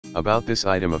About this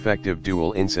item effective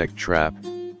dual insect trap,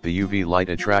 the UV light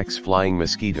attracts flying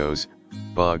mosquitoes,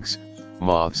 bugs,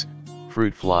 moths,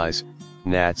 fruit flies,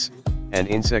 gnats, and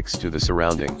insects to the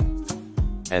surrounding.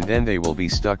 And then they will be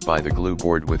stuck by the glue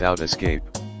board without escape.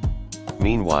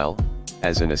 Meanwhile,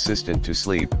 as an assistant to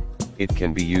sleep, it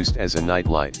can be used as a night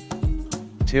light.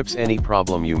 Tips: any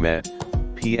problem you met,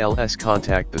 PLS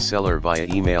contact the seller via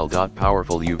email.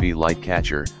 Powerful UV light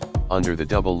catcher, under the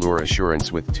double lure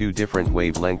assurance with 2 different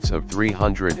wavelengths of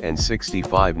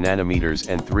 365 nanometers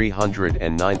and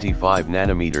 395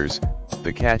 nanometers,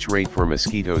 the catch rate for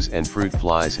mosquitoes and fruit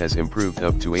flies has improved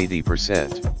up to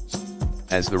 80%.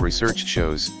 As the research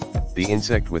shows, the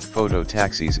insect with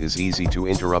phototaxis is easy to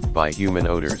interrupt by human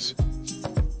odors.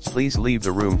 Please leave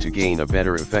the room to gain a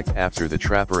better effect after the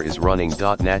trapper is running.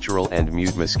 Natural and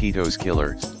mute mosquitoes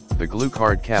killer, the glue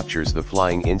card captures the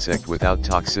flying insect without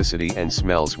toxicity and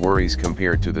smells worries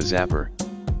compared to the zapper.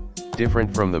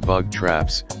 Different from the bug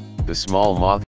traps, the small moth